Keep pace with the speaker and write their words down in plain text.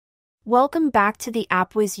Welcome back to the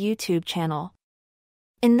AppWiz YouTube channel.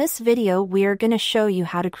 In this video we are going to show you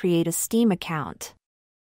how to create a Steam account.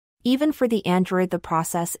 Even for the Android the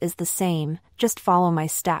process is the same, just follow my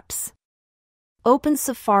steps. Open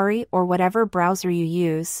Safari or whatever browser you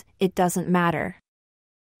use, it doesn't matter.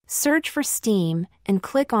 Search for Steam and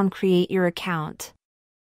click on Create Your Account.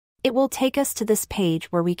 It will take us to this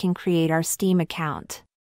page where we can create our Steam account.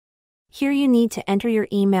 Here you need to enter your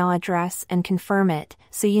email address and confirm it,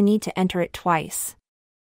 so you need to enter it twice.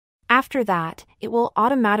 After that, it will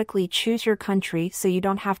automatically choose your country so you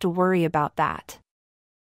don't have to worry about that.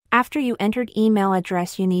 After you entered email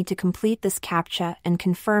address you need to complete this CAPTCHA and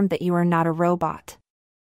confirm that you are not a robot.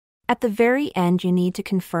 At the very end you need to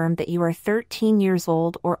confirm that you are 13 years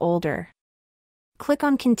old or older. Click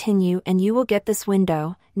on Continue and you will get this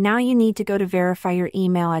window. Now you need to go to verify your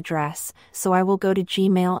email address, so I will go to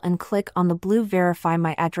Gmail and click on the blue Verify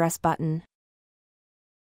My Address button.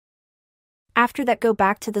 After that go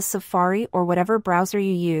back to the Safari or whatever browser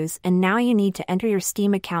you use and now you need to enter your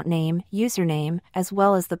Steam account name, username, as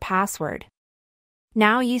well as the password.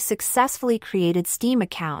 Now you successfully created Steam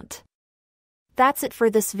account. That's it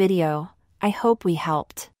for this video. I hope we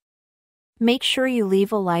helped. Make sure you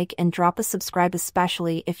leave a like and drop a subscribe,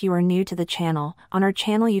 especially if you are new to the channel. On our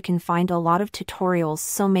channel you can find a lot of tutorials,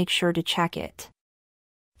 so make sure to check it.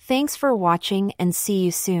 Thanks for watching and see you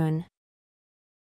soon.